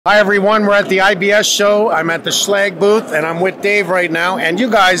Hi everyone, we're at the IBS show. I'm at the Schlage booth and I'm with Dave right now. And you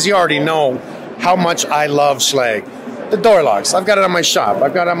guys, you already know how much I love Schlage. The door locks, I've got it at my shop,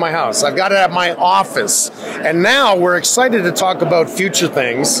 I've got it at my house, I've got it at my office. And now we're excited to talk about future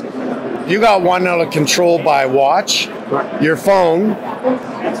things. You got one that'll control by watch, your phone,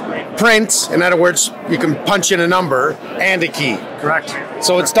 print, in other words, you can punch in a number, and a key. Correct.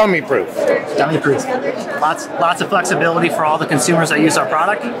 So it's dummy proof. Dummy proof. Lots of flexibility for all the consumers that use our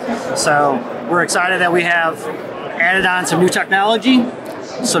product. So we're excited that we have added on some new technology,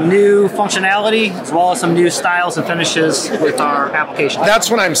 some new functionality, as well as some new styles and finishes with our application. That's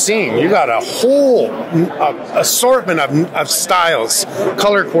what I'm seeing. You got a whole assortment of styles,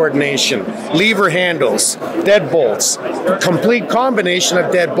 color coordination, lever handles, deadbolts, complete combination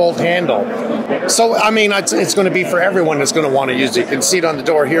of deadbolt handle. So, I mean, it's going to be for everyone that's going to want to use it. You can see it on the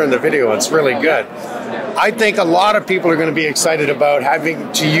door here in the video. It's really good. I think a lot of people are going to be excited about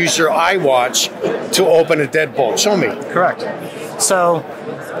having to use your iWatch to open a deadbolt. Show me. Correct. So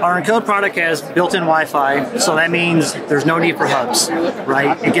our Encode product has built-in Wi-Fi, so that means there's no need for hubs,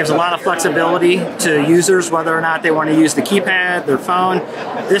 right? It gives a lot of flexibility to users, whether or not they want to use the keypad, their phone.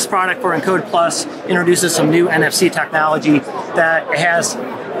 This product for Encode Plus introduces some new NFC technology that has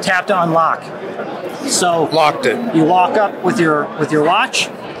tap to unlock. So locked it. You walk up with your watch,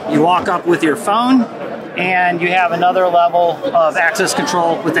 you walk up with your phone, and you have another level of access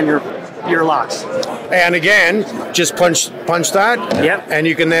control within your locks. And again, just punch that. Yep. And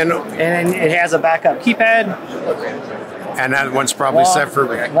you can then. And then it has a backup keypad. And that one's probably set for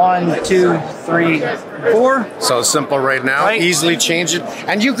 1, 2, 3, 4. So simple right now. Right. Easily change it,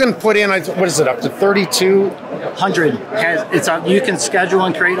 and you can put in, what is it, up to 3,200? You can schedule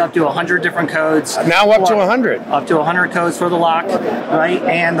and create up to 100 different codes. Now up to 100. Up to 100 codes for the lock, right?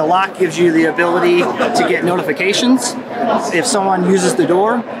 And the lock gives you the ability to get notifications. If someone uses the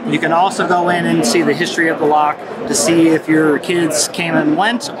door, you can also go in and see the history of the lock to see if your kids came and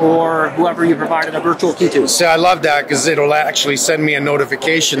went or whoever you provided a virtual key to. See, I love that because it'll actually send me a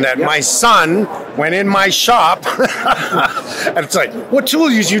notification that my son went in my shop. And it's like, what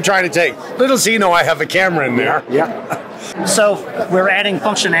tools are you trying to take? Little does he know I have a camera in there. Yeah. So we're adding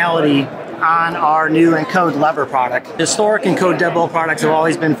functionality on our new Encode lever product. Historic Encode deadbolt products have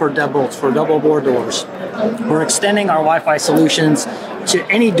always been for deadbolts, for double bore doors. We're extending our Wi-Fi solutions to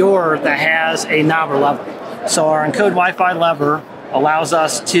any door that has a knob or lever. So our Encode Wi-Fi lever allows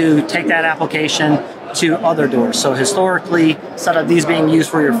us to take that application to other doors. So historically, instead of these being used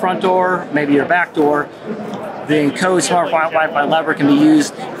for your front door, maybe your back door, the Encode Smart Wi-Fi lever can be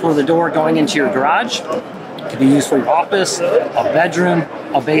used for the door going into your garage. It can be used for your office, a bedroom,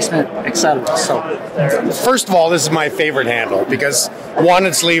 a basement, etc. So, first of all, this is my favorite handle because one,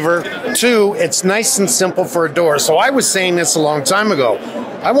 it's lever. Two, it's nice and simple for a door. So I was saying this a long time ago.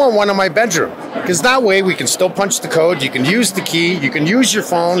 I want one in my bedroom because that way we can still punch the code. You can use the key. You can use your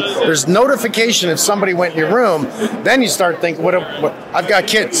phone. There's notification if somebody went in your room. Then you start thinking, what I've got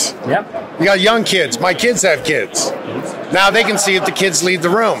kids. Yep. You got young kids. My kids have kids. Now they can see if the kids leave the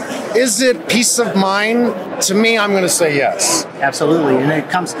room. Is it peace of mind? To me, I'm going to say yes. Absolutely, and it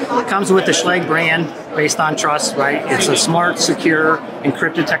comes with the Schlage brand based on trust, right? It's a smart, secure,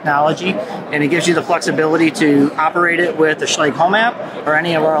 encrypted technology, and it gives you the flexibility to operate it with the Schlage Home app or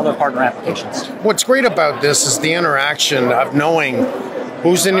any of our other partner applications. What's great about this is the interaction of knowing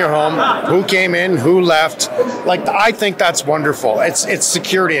who's in your home, who came in, who left. Like, I think that's wonderful. It's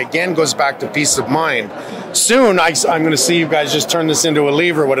security. Again, goes back to peace of mind. Soon, I'm going to see you guys just turn this into a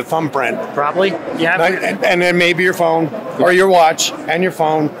lever with a thumbprint. Probably, yeah. And then maybe your phone or your watch and your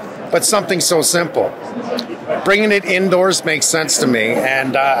phone, but something so simple. Bringing it indoors makes sense to me,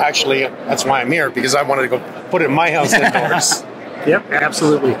 and actually, that's why I'm here, because I wanted to go put it in my house indoors. Yep,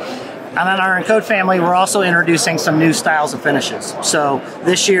 absolutely. And on our Encode family, we're also introducing some new styles and finishes. So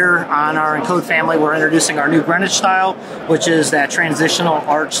this year on our Encode family, we're introducing our new Greenwich style, which is that transitional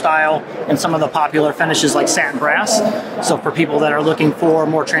arch style, and some of the popular finishes like satin brass. So for people that are looking for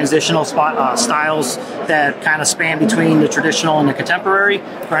more transitional styles that kind of span between the traditional and the contemporary,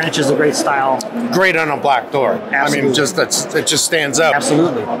 Greenwich is a great style. Great on a black door. Absolutely. I mean, it just stands up.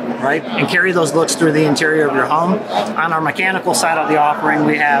 Absolutely, right? And carry those looks through the interior of your home. On our mechanical side of the offering,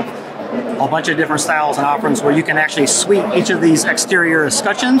 we have a bunch of different styles and offerings where you can actually suite each of these exterior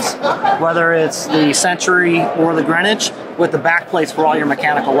escutcheons, whether it's the Century or the Greenwich, with the back plates for all your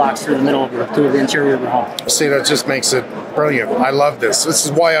mechanical locks through the interior of your home. See, that just makes it brilliant. I love this. This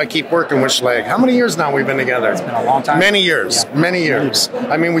is why I keep working with Schlage. How many years now we've been together? It's been a long time. Many years. Yeah. Many years.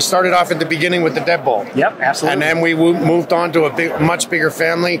 I mean, we started off at the beginning with the deadbolt. Yep, absolutely. And then we moved on to a much bigger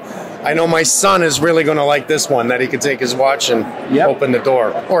family. I know my son is really going to like this one, that he could take his watch and open the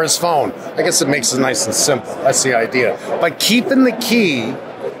door, or his phone. I guess it makes it nice and simple. That's the idea. But keeping the key,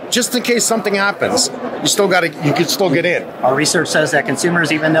 just in case something happens, you can still get in. Our research says that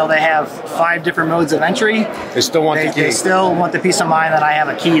consumers, even though they have 5 different modes of entry, they still want the key. They still want the peace of mind that I have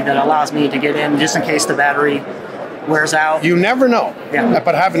a key that allows me to get in, just in case the battery wears out. You never know. Yeah.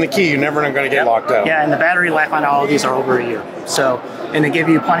 But having the key, you're never going to get locked out. Yeah, and the battery life on all of these are over a year. So, and they give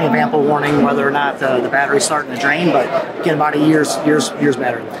you plenty of ample warning whether or not the battery's starting to drain, but you get about a year's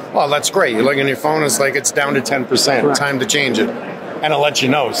battery life. Well, that's great. You look on your phone, it's like it's down to 10%. Correct. Time to change it. And it'll let you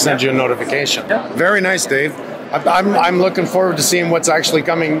know, send you a notification. Yep. Very nice, Dave. I'm looking forward to seeing what's actually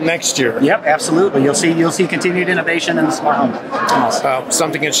coming next year. Yep, absolutely. You'll see continued innovation in the smart home.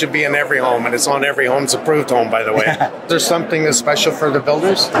 Something that should be in every home, and it's on every Holmes approved home, by the way. There's something that's special for the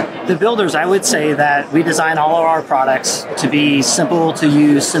builders? The builders, I would say that we design all of our products to be simple to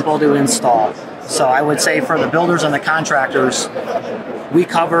use, simple to install. So I would say for the builders and the contractors, we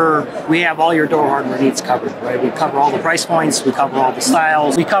have all your door hardware needs covered, right? We cover all the price points, we cover all the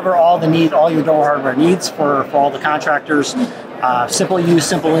styles, we cover all your door hardware needs for all the contractors. Simple use,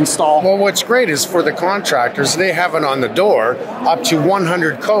 simple install. Well, what's great is for the contractors, they have it on the door, up to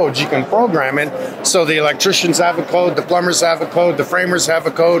 100 codes you can program it. So the electricians have a code, the plumbers have a code, the framers have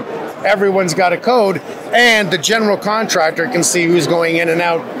a code, everyone's got a code, and the general contractor can see who's going in and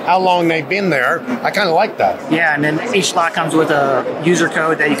out, how long they've been there. I kind of like that. Yeah, and then each lot comes with a user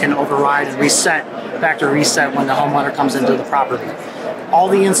code that you can override and factory reset when the homeowner comes into the property. All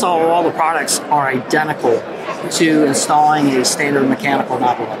the products are identical to installing a standard mechanical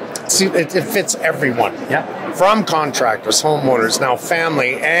nozzle. See, it fits everyone. Yep. From contractors, homeowners, now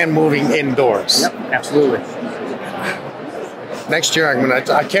family, and moving indoors. Yep, absolutely. Next year,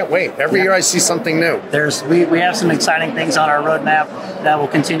 I can't wait. Every year I see something new. We have some exciting things on our roadmap that will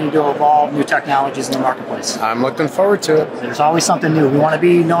continue to evolve, new technologies in the marketplace. I'm looking forward to it. There's always something new. We want to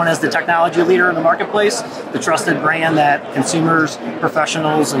be known as the technology leader in the marketplace, the trusted brand that consumers,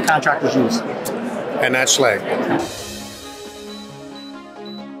 professionals, and contractors use. And that's Schlage.